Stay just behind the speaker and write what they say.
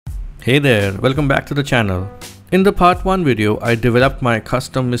Hey there, welcome back to the channel. In the part 1 video, I developed my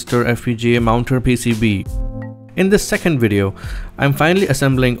custom MiSTer FPGA mounter PCB. In this second video, I'm finally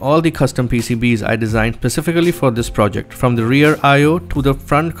assembling all the custom PCBs I designed specifically for this project. From the rear I/O to the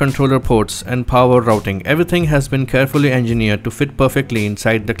front controller ports and power routing, everything has been carefully engineered to fit perfectly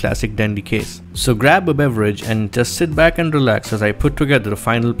inside the classic dandy case. So grab a beverage and just sit back and relax as I put together the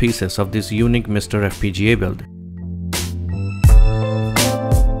final pieces of this unique MiSTer FPGA build.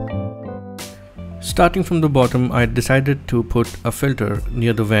 Starting from the bottom, I decided to put a filter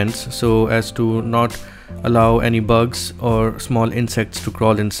near the vents so as to not allow any bugs or small insects to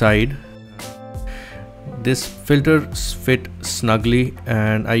crawl inside. This filter fit snugly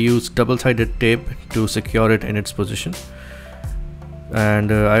and I used double-sided tape to secure it in its position.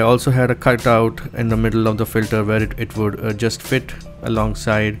 And I also had a cutout in the middle of the filter where it would just fit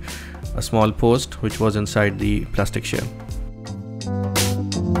alongside a small post which was inside the plastic shell.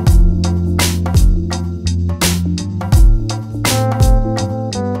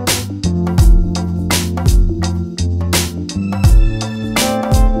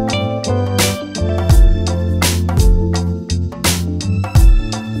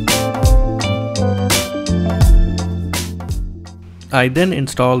 I then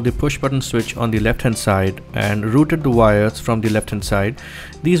installed the push button switch on the left hand side and routed the wires from the left hand side.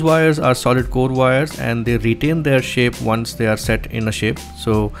 These wires are solid core wires and they retain their shape once they are set in a shape,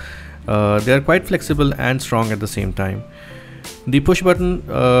 so they are quite flexible and strong at the same time. The push button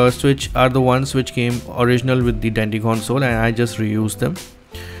switch are the ones which came original with the dandy console and I just reused them.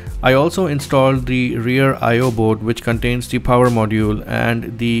 I also installed the rear I/O board which contains the power module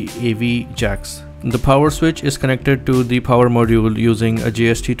and the AV jacks. The power switch is connected to the power module using a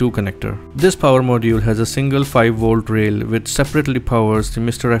JST2 connector. This power module has a single 5-volt rail which separately powers the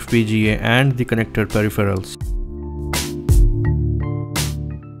MiSTer FPGA and the connected peripherals.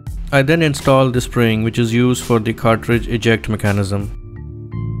 I then installed the spring which is used for the cartridge eject mechanism.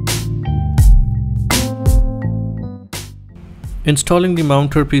 Installing the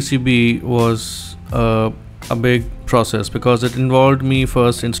mounter PCB was a big process because it involved me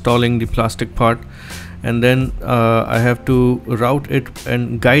first installing the plastic part and then I have to route it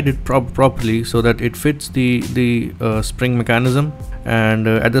and guide it properly so that it fits the spring mechanism, and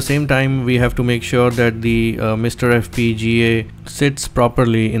at the same time we have to make sure that the MiSTer FPGA sits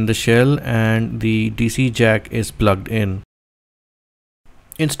properly in the shell and the DC jack is plugged in.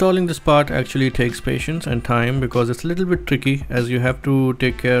 Installing this part actually takes patience and time because it's a little bit tricky as you have to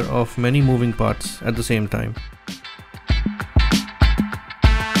take care of many moving parts at the same time.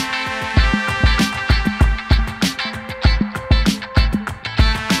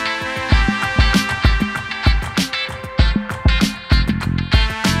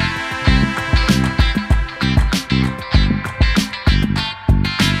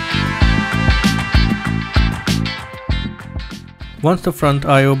 Once the front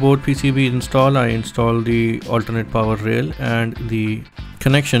I/O board PCB is installed, I install the alternate power rail and the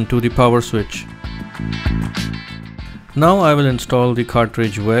connection to the power switch. Now I will install the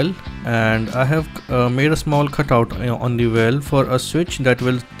cartridge well, and I have made a small cutout on the well for a switch that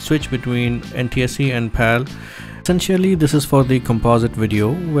will switch between NTSC and PAL. Essentially this is for the composite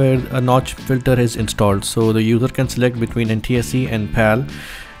video where a notch filter is installed, so the user can select between NTSC and PAL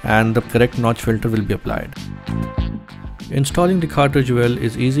and the correct notch filter will be applied. Installing the cartridge well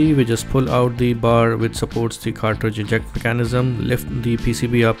is easy. We just pull out the bar which supports the cartridge eject mechanism, lift the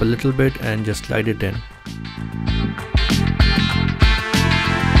PCB up a little bit and just slide it in.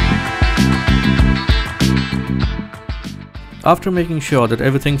 After making sure that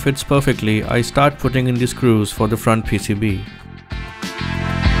everything fits perfectly, I start putting in the screws for the front PCB.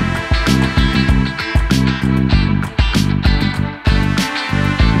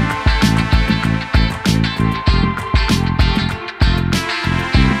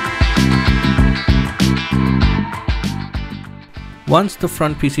 Once the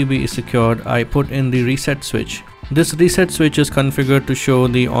front PCB is secured, I put in the reset switch. This reset switch is configured to show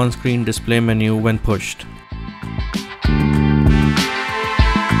the on-screen display menu when pushed.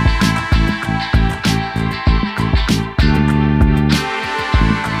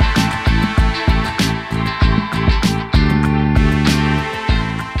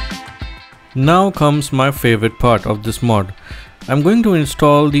 Now comes my favorite part of this mod. I'm going to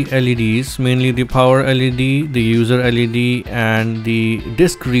install the LEDs, mainly the power LED, the user LED and the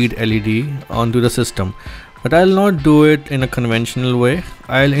disk read LED onto the system. But I'll not do it in a conventional way.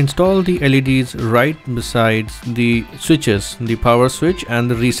 I'll install the LEDs right besides the switches, the power switch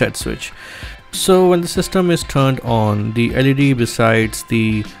and the reset switch. So when the system is turned on, the LED besides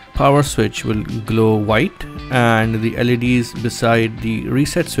the power switch will glow white and the LEDs beside the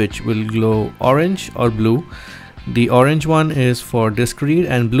reset switch will glow orange or blue. The orange one is for disk read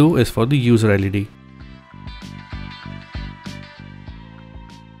and blue is for the user LED.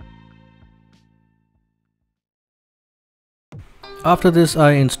 After this,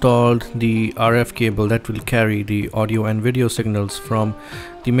 I installed the RF cable that will carry the audio and video signals from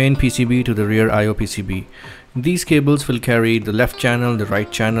the main PCB to the rear IO PCB. These cables will carry the left channel, the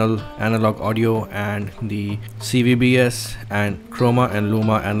right channel, analog audio, and the CVBS and chroma and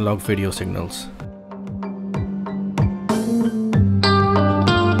luma analog video signals.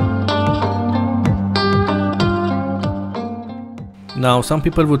 Now, some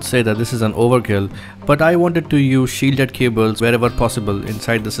people would say that this is an overkill, but I wanted to use shielded cables wherever possible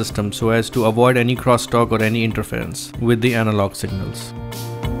inside the system so as to avoid any crosstalk or any interference with the analog signals.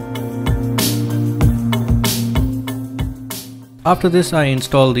 After this, I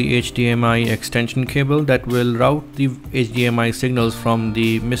installed the HDMI extension cable that will route the HDMI signals from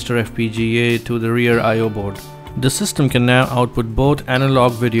the MiSTer FPGA to the rear IO board. The system can now output both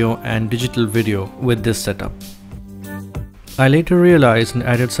analog video and digital video with this setup. I later realized and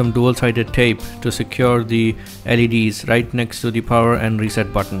added some dual-sided tape to secure the LEDs right next to the power and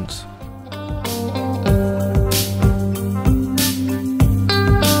reset buttons.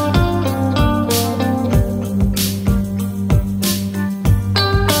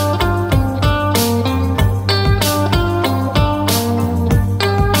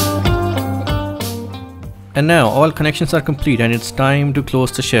 And now all connections are complete and it's time to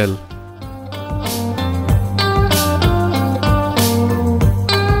close the shell.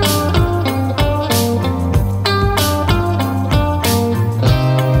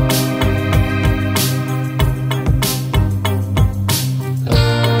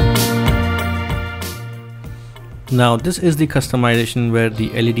 Now this is the customization where the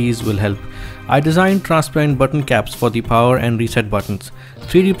LEDs will help. I designed transparent button caps for the power and reset buttons,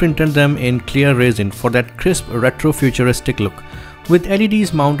 3D printed them in clear resin for that crisp retro futuristic look. With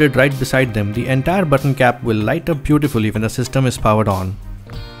LEDs mounted right beside them, the entire button cap will light up beautifully when the system is powered on,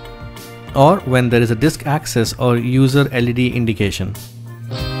 or when there is a disk access or user LED indication.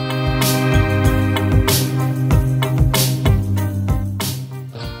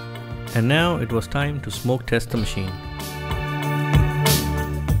 And now it was time to smoke test the machine.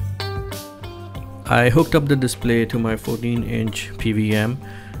 I hooked up the display to my 14-inch PVM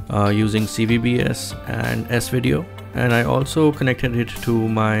using CVBS and S-Video, and I also connected it to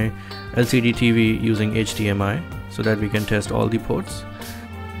my LCD TV using HDMI so that we can test all the ports.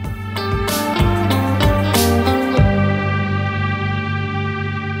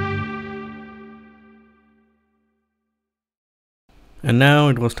 And now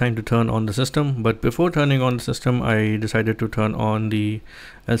it was time to turn on the system, but before turning on the system I decided to turn on the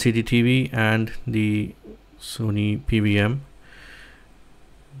LCD TV and the Sony PVM.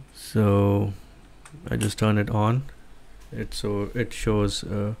 So I just turn it on. It shows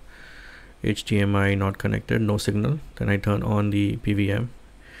HDMI not connected, no signal. Then I turn on the PVM,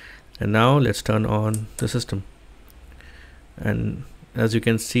 and now let's turn on the system. And as you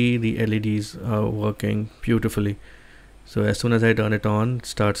can see, the LEDs are working beautifully. So as soon as I turn it on, it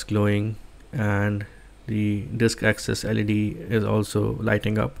starts glowing, and the disk access LED is also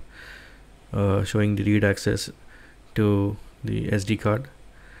lighting up, showing the read access to the SD card.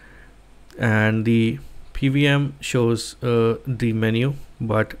 And the PVM shows the menu,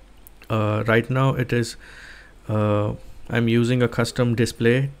 but right now it is I'm using a custom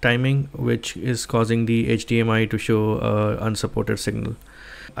display timing, which is causing the HDMI to show unsupported signal.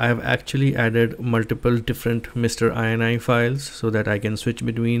 I have actually added multiple different MiSTer INI files so that I can switch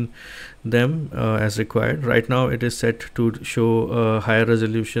between them as required. Right now it is set to show a higher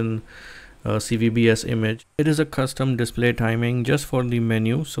resolution CVBS image. It is a custom display timing just for the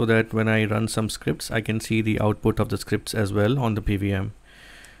menu so that when I run some scripts I can see the output of the scripts as well on the PVM.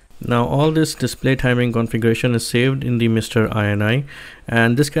 Now all this display timing configuration is saved in the MiSTer INI,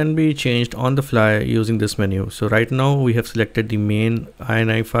 and this can be changed on the fly using this menu. So right now we have selected the main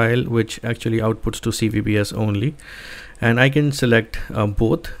INI file, which actually outputs to CVBS only, and I can select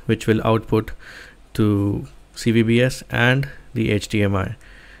both, which will output to CVBS and the HDMI.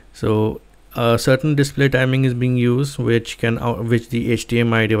 So a certain display timing is being used which the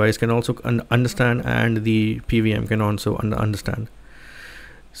HDMI device can also understand, and the PVM can also understand.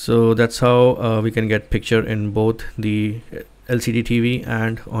 So that's how we can get picture in both the LCD TV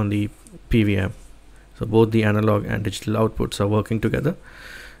and on the PVM. So both the analog and digital outputs are working together.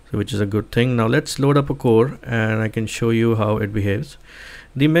 so which is a good thing. Now let's load up a core and I can show you how it behaves.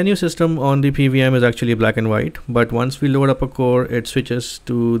 The menu system on the PVM is actually black and white, but once we load up a core, it switches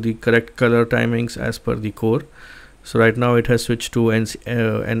to the correct color timings as per the core. So right now it has switched to an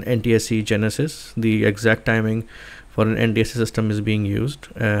NTSC Genesis. The exact timing for an NTSC system is being used,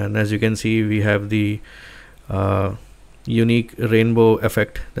 and as you can see, we have the unique rainbow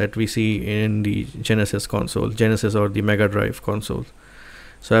effect that we see in the Genesis console, Genesis or the Mega Drive console.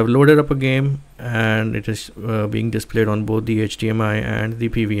 So I've loaded up a game and it is being displayed on both the HDMI and the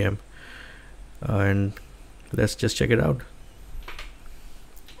PVM, and let's just check it out.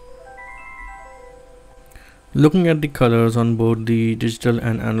 Looking at the colors on both the digital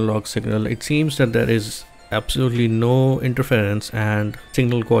and analog signal, it seems that there is absolutely no interference and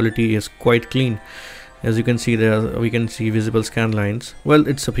signal quality is quite clean. As you can see, we can see visible scan lines. Well,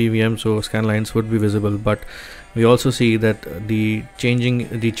 it's a PVM, so scan lines would be visible, but we also see that the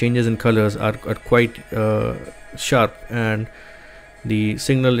changes in colors are quite sharp, and the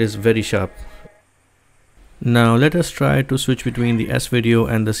signal is very sharp. Now let us try to switch between the S-video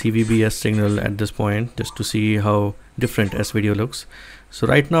and the CVBS signal at this point, just to see how different S-video looks. So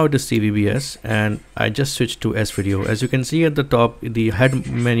right now it is CVBS and I just switched to S-video. As you can see at the top, the head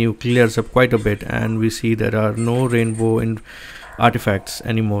menu clears up quite a bit and we see there are no rainbow in artifacts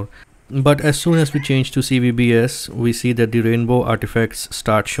anymore. But as soon as we change to CVBS, we see that the rainbow artifacts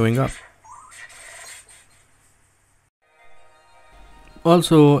start showing up.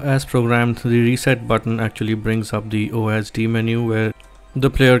 Also, as programmed, the reset button actually brings up the OSD menu where the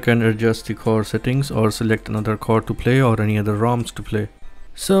player can adjust the core settings or select another core to play or any other ROMs to play.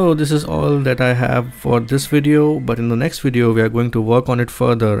 So this is all that I have for this video, but in the next video we are going to work on it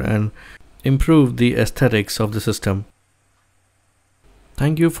further and improve the aesthetics of the system.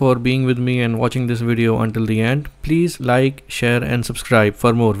 Thank you for being with me and watching this video until the end. Please like, share and subscribe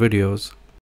for more videos.